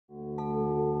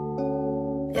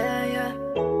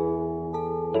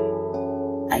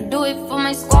do it for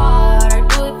my squad, I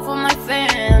do it for my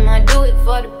fam, I do it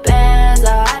for the bands,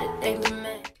 I had to thank the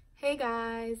man. Hey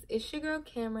guys, it's your girl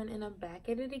Camryn and I'm back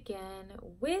at it again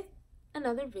with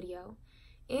another video.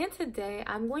 And today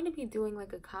I'm going to be doing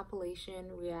like a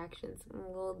compilation reactions, a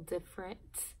little different.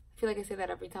 I feel like I say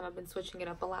that every time. I've been switching it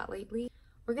up a lot lately.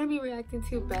 We're going to be reacting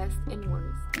to best and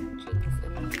worst Genius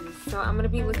interviews. So I'm going to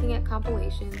be looking at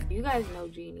compilations. You guys know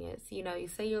Genius. You know, you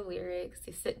say your lyrics,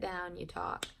 you sit down, you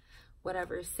talk,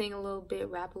 whatever, sing a little bit,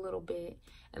 rap a little bit.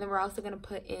 And then we're also going to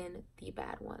put in the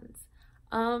bad ones.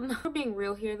 We're being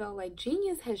real here though, like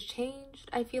Genius has changed.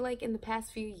 I feel like in the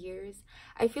past few years,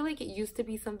 I feel like it used to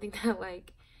be something that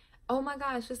like, oh my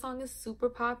gosh, this song is super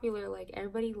popular, like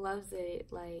everybody loves it,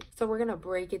 like, so we're gonna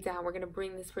break it down, we're gonna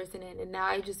bring this person in. And now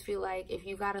I just feel like if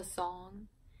you got a song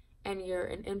and you're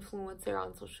an influencer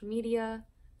on social media,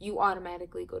 you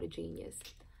automatically go to Genius.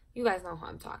 You guys know who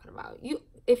I'm talking about.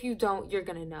 If you don't, you're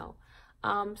gonna know.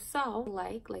 So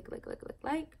like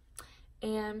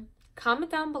and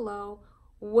comment down below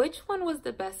which one was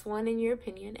the best one in your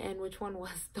opinion and which one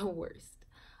was the worst.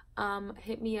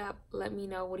 Hit me up, let me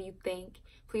know, what do you think?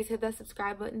 Please hit that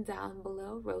subscribe button down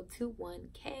below. Road to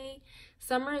 1K.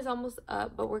 Summer is almost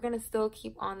up, but we're gonna still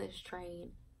keep on this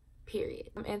train, period.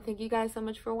 And thank you guys so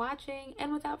much for watching,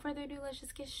 and without further ado, let's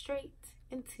just get straight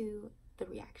into the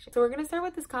reaction. So we're gonna start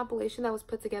with this compilation that was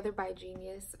put together by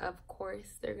Genius. Of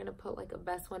course, they're gonna put like a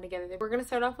best one together. We're gonna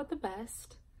start off with the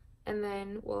best, and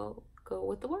then we'll go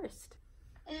with the worst.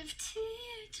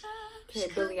 Okay,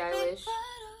 Billie Eilish.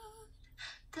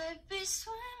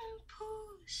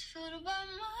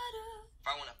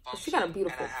 She got a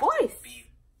beautiful voice.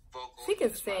 She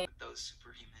can sing.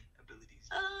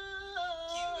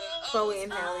 Chloe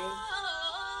and Halle.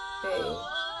 Hey.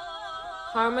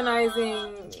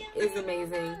 Harmonizing is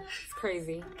amazing. It's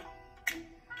crazy.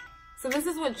 So this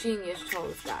is what Genius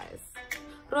chose, guys.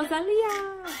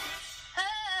 Rosalia.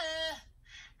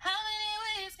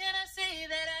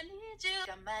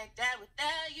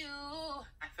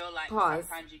 Pause.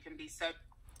 Sometimes you can be so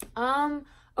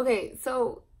okay,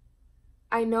 so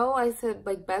I know I said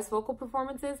like best vocal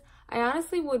performances. I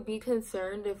honestly would be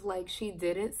concerned if like she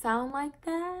didn't sound like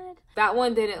that. That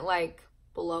one didn't like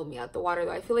blow me out the water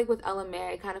though. I feel like with Ella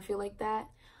Mai, I kind of feel like that.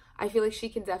 I feel like she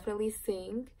can definitely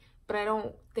sing, but I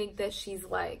don't think that she's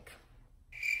like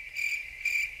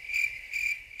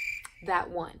that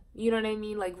one. You know what I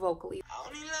mean? Like vocally. I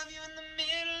only love you in the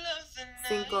middle of the night.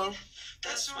 Cinco.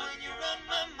 That's when you're on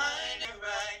my mind,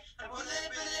 right? I will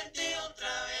perderte otra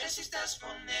vez si estás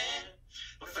con él.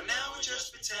 But for now we'll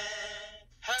just pretend.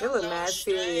 They look mad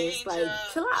serious. Like,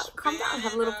 chill out, calm down,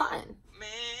 have a little fun.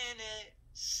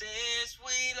 Since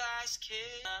we last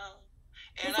kissed.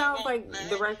 It sounds like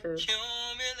the record.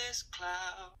 Cumulus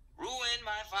cloud ruin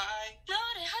my vibe.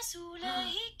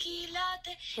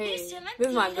 Hey, this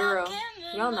is my girl.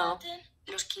 Y'all know.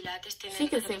 She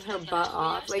can sing her butt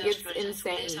off. Like, it's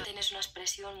insane.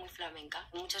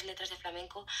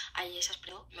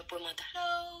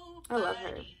 I love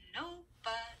her.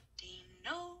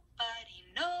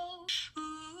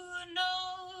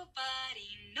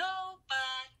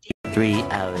 3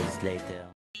 hours later.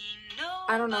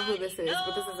 I don't know who this is,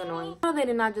 but this is annoying. I know they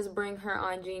did not just bring her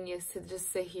on Genius to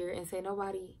just sit here and say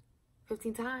nobody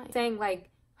 15 times. Saying like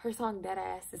her song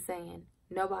Deadass is saying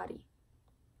nobody.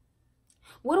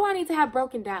 What do I need to have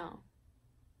broken down?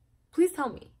 Please tell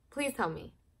me. Please tell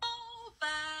me.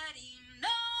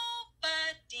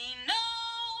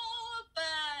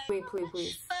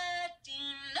 Please.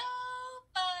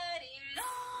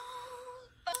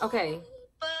 Okay.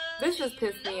 This just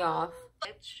pissed me off.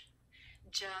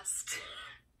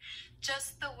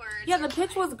 Just the words. Yeah, the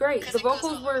pitch was great. The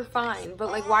vocals were fine, but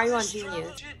like, why are you on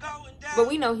Genius? But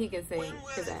we know he can sing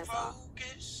his ass off.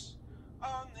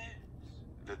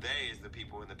 The they is the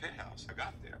people in the penthouse. I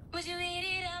got there.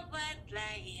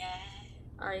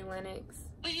 Ari Lennox.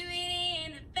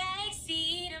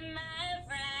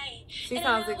 She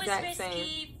sounds the exact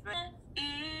same.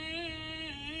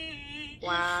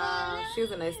 Wow, she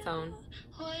was a nice tone.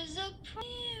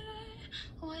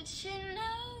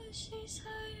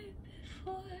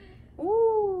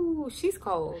 Ooh, she's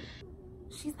cold.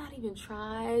 She's not even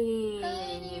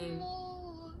trying.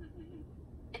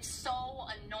 It's so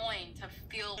annoying to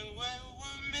feel.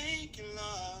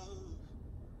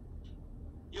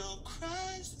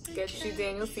 Get you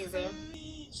Daniel Caesar.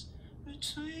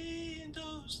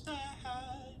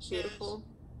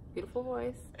 Beautiful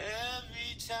voice.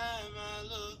 Every time I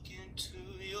look into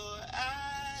your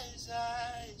eyes,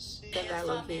 I see. Get that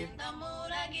low key. The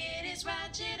mood I get is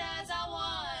ratchet as I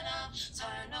wanna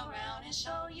turn around and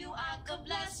show you I could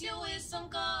bless you with some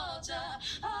culture.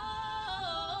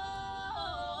 Oh,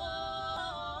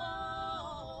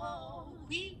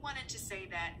 wanted to say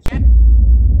that.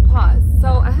 Pause. So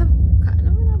I have kind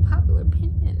of an unpopular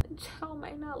opinion that y'all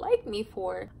might not like me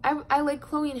for. I like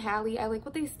Chloe and Halle. I like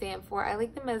what they stand for. I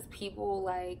like them as people.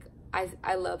 Like,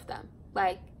 I love them.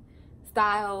 Like,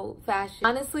 style, fashion.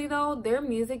 Honestly though, their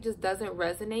music just doesn't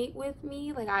resonate with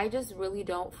me. Like, I just really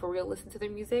don't for real listen to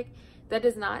their music. That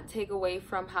does not take away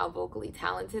from how vocally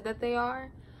talented that they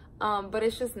are. But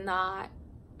it's just not,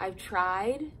 I've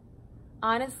tried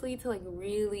honestly to like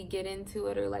really get into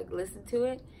it or like listen to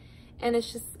it, and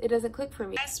it's just, it doesn't click for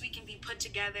me. Yes, we can be put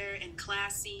together and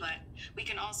classy, but we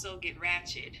can also get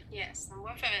ratchet. Yes,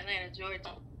 we're from Atlanta,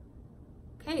 Georgia.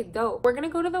 Okay, dope. We're gonna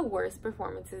go to the worst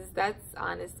performances. That's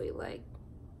honestly like,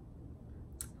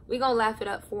 we gonna laugh it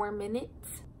up for a minute.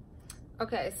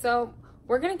 Okay, so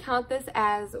we're gonna count this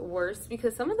as worst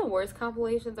because some of the worst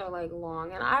compilations are like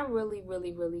long, and I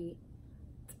really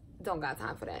don't got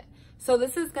time for that. So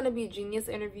this is gonna be Genius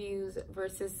interviews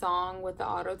versus song with the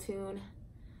auto-tune.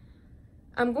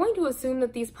 I'm going to assume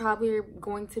that these probably are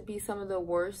going to be some of the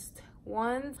worst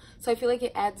ones. So I feel like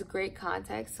it adds great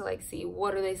context to like see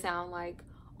what do they sound like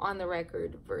on the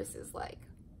record versus like,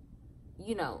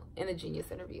 you know, in a Genius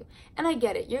interview. And I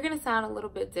get it, you're gonna sound a little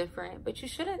bit different, but you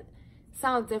shouldn't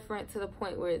sound different to the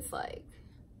point where it's like,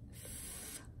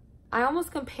 I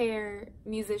almost compare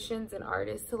musicians and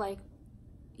artists to like,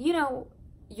 you know,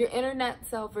 your internet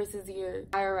self versus your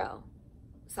IRL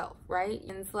self, right?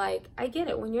 And it's like, I get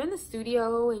it, when you're in the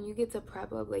studio and you get to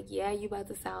prep up, like, yeah, you about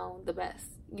to sound the best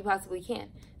you possibly can.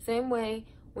 Same way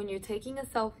when you're taking a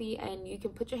selfie and you can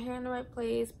put your hair in the right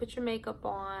place, put your makeup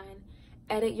on,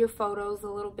 edit your photos a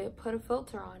little bit, put a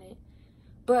filter on it.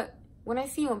 But when I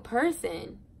see you in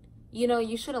person, you know,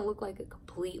 you shouldn't look like a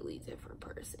completely different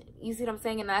person. You see what I'm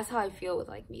saying? And that's how I feel with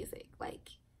like music. Like,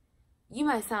 you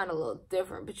might sound a little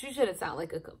different, but you shouldn't sound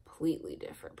like a completely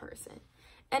different person.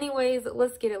 Anyways,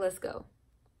 let's get it, let's go.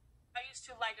 I used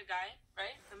to like a guy,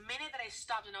 right? The minute that I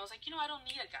stopped and I was like, you know, I don't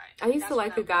need a guy. I used to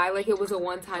like a guy like it was a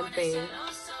one-time thing.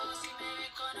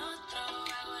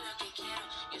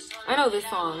 I know this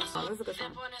song. This is a good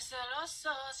song.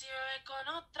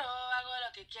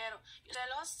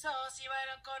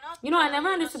 You know, I never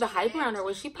understood the hype around her.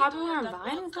 Was she popular on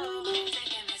Vine or something?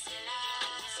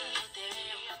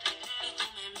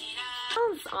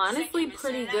 Sounds honestly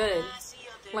pretty good.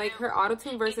 Like, her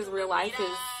autotune versus real life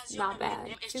is not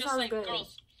bad. She sounds good. Dance.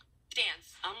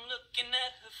 I'm looking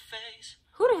at her face.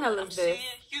 Who the hell is this?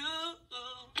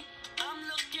 I'm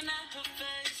looking at her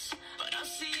face, but I'm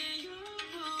seeing you.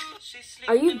 She's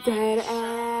Are you sleeping dead on my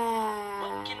side.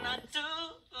 What can I ass?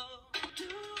 do?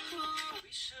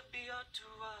 We should be on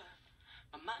tour.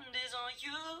 My mind is on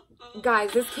you.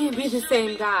 Guys, this can't be the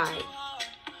same guy.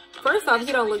 First off,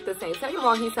 he don't look the same. Second of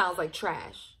all, he sounds like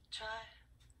trash.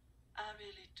 I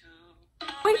really do.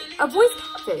 Wait, a voice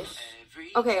catfish.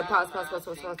 Okay, pause.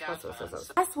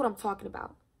 That's what I'm talking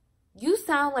about. You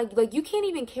sound like you can't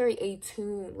even carry a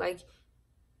tune. Like,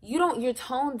 you're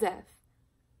tone deaf.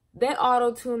 That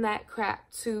auto-tune that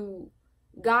crap to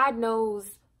God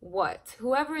knows what.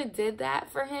 Whoever did that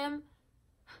for him,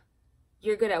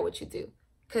 you're good at what you do.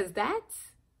 Cause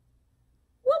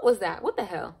what was that? What the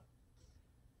hell?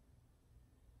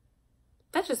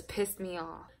 That just pissed me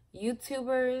off.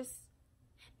 YouTubers,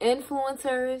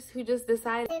 influencers who just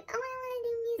decided, oh, I want to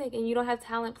do music, and you don't have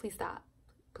talent, please stop.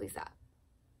 Please stop.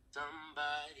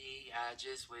 Somebody, I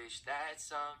just wish that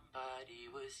somebody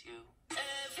was you.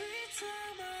 Every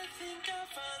time I think I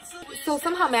find some. So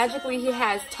somehow magically he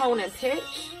has tone and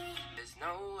pitch. There's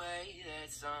no way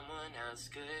that someone else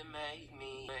could make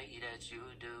me the way that you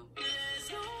do. There's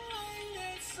no way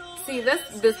that someone. See,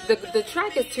 the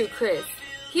track is too crisp.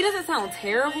 He doesn't sound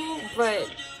terrible, but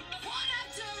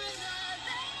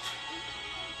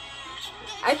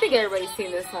I think everybody's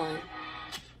seen this one.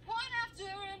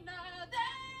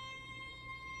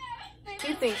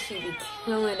 She thinks she be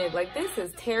killing it. Like, this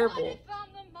is terrible.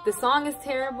 The song is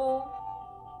terrible.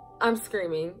 I'm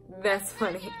screaming. That's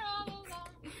funny.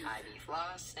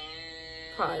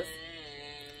 Pause.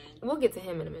 We'll get to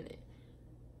him in a minute.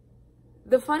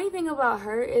 The funny thing about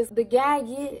her is the gag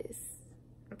is,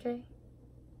 okay,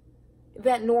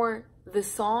 that nor the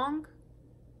song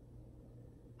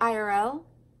IRL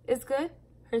is good.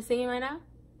 Her singing right now,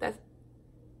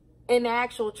 and the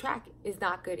actual track is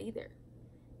not good either.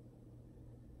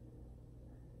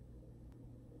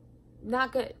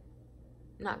 Not good.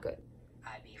 Not good.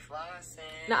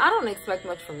 Now, I don't expect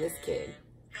much from this kid.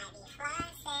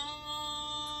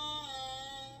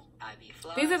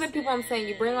 These are the people I'm saying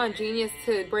you bring on Genius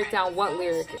to break down what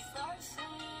lyric.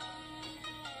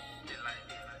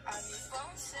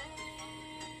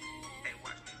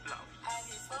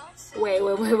 Wait.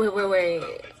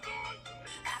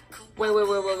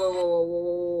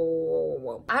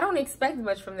 Whoa. I don't expect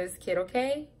much from this kid,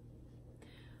 okay?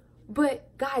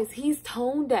 But guys, he's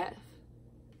tone deaf.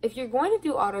 If you're going to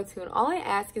do auto-tune, all I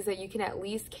ask is that you can at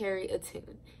least carry a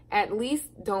tune. At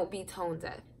least don't be tone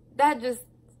deaf. That just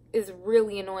is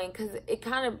really annoying because it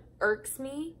kind of irks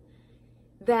me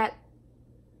that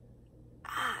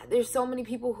there's so many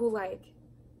people who like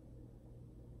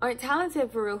aren't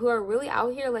talented for real, who are really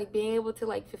out here like being able to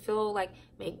like fulfill, like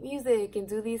make music and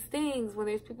do these things when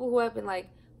there's people who have been like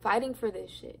fighting for this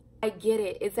shit. I get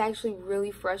it. It's actually really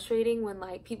frustrating when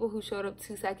like people who showed up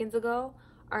 2 seconds ago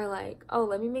are like, oh,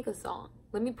 let me make a song.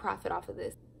 Let me profit off of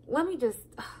this. Let me just,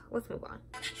 let's move on.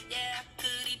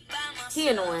 He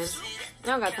annoying. I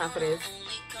don't got time for this.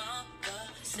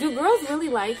 Do girls really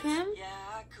like him?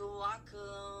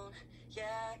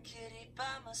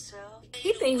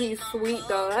 He think he's sweet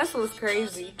though. That's what's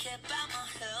crazy.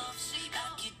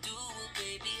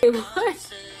 Wait,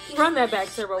 what? Run that back,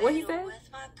 Turbo. What he said?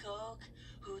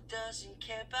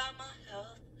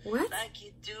 What?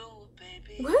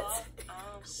 What?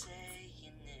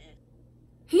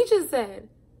 He just said,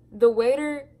 the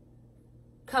waiter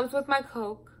comes with my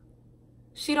Coke.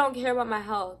 She don't care about my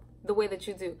health the way that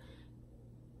you do.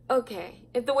 Okay,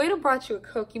 if the waiter brought you a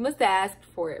Coke, you must have asked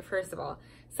for it, first of all.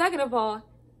 Second of all,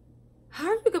 how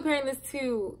are you comparing this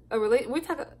to a relation? We're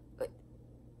talking,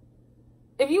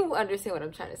 if you understand what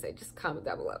I'm trying to say, just comment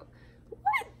down below.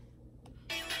 What?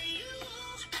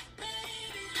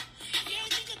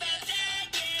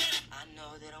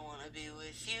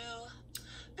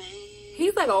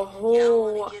 He's like a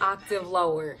whole octave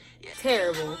lower.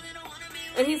 Terrible.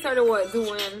 And he started what?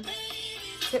 Doing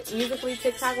musically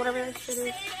TikTok, whatever that shit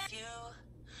is.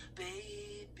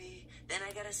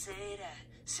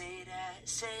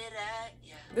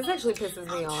 This actually pisses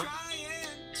me off.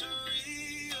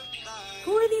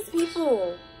 Who are these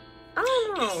people? I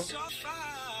don't know.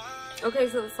 Okay,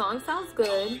 so the song sounds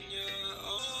good.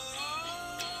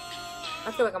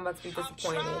 I feel like I'm about to be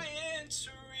disappointed.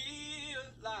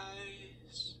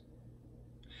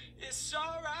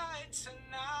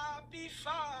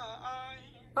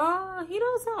 Oh, he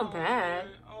don't sound bad.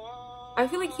 I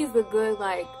feel like he's a good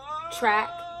like track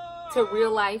to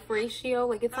real life ratio.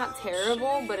 Like it's not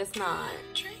terrible, but it's not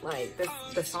like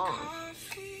the song.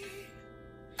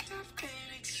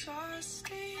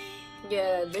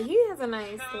 Yeah, but he has a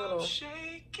nice little.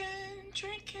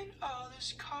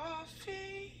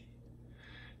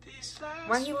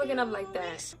 Why he looking up like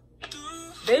that?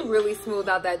 They really smoothed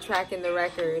out that track in the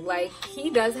record. Like he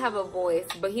does have a voice,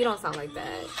 but he don't sound like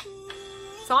that.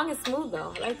 Song is smooth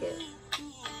though. I like it.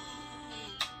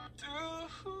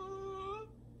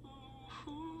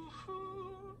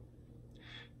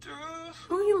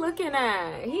 Who he looking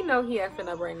at? He know he effing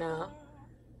up right now.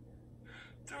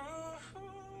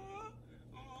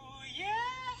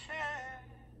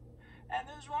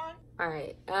 All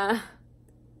right,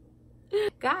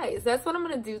 guys, that's what I'm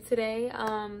gonna do today.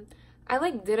 I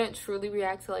like didn't truly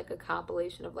react to like a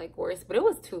compilation of like worst, but it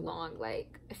was too long.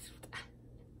 Like,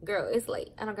 girl, it's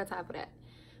late. I don't got time for that.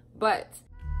 But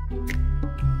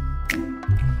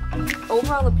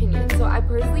overall opinion. So I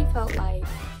personally felt like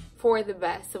for the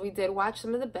best. So we did watch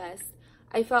some of the best.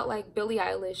 I felt like Billie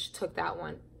Eilish took that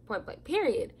one. Point blank.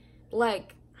 Period.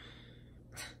 Like,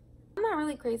 I'm not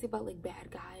really crazy about like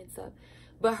bad guy and stuff,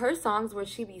 but her songs where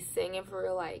she be singing for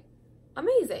real, like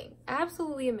amazing,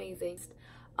 absolutely amazing.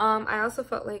 I also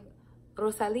felt like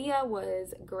Rosalia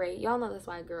was great. Y'all know that's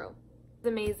my girl. It's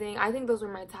amazing. I think those were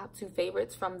my top 2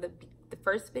 favorites from the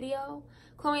first video.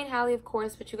 Chloe and Halle, of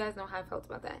course, but you guys know how I felt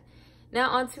about that. Now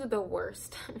on to the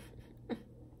worst. I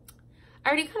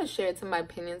already kind of shared some of my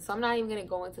opinions, so I'm not even gonna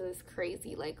go into this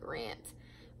crazy like rant.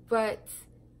 But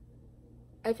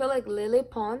I feel like Lily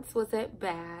Pons wasn't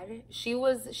bad. She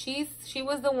was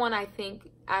the one I think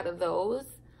out of those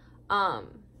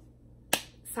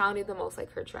sounded the most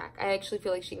like her track. I actually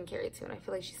feel like she can carry a tune. I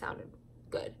feel like she sounded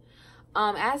good.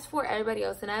 As for everybody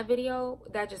else in that video,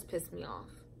 that just pissed me off.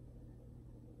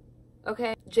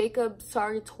 Okay, Jacob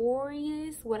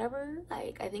Sartorius, whatever,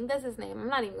 like I think that's his name. I'm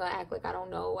not even gonna act like I don't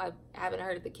know. I haven't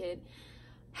heard of the kid,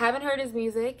 haven't heard his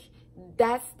music.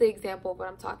 That's the example of what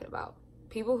I'm talking about.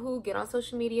 People who get on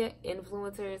social media,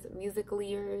 influencers,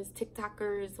 musicaliers,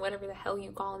 TikTokers, whatever the hell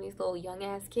you call them, these little young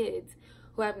ass kids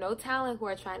who have no talent, who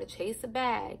are trying to chase a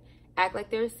bag, act like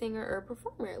they're a singer or a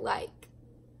performer. Like,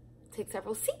 take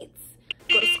several seats,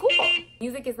 go to school.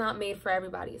 Music is not made for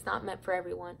everybody. It's not meant for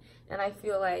everyone. And I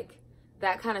feel like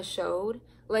that kind of showed.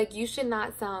 Like, you should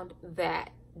not sound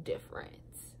that different.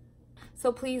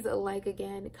 So please like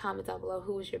again, comment down below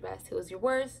who was your best, who was your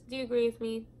worst. Do you agree with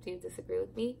me? Do you disagree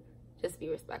with me? Just be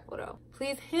respectful though.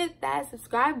 Please hit that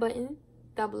subscribe button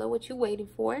down below. What you waiting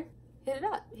for? Hit it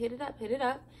up, hit it up, hit it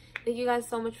up. Thank you guys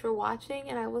so much for watching,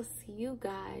 and I will see you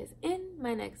guys in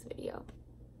my next video.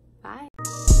 Bye.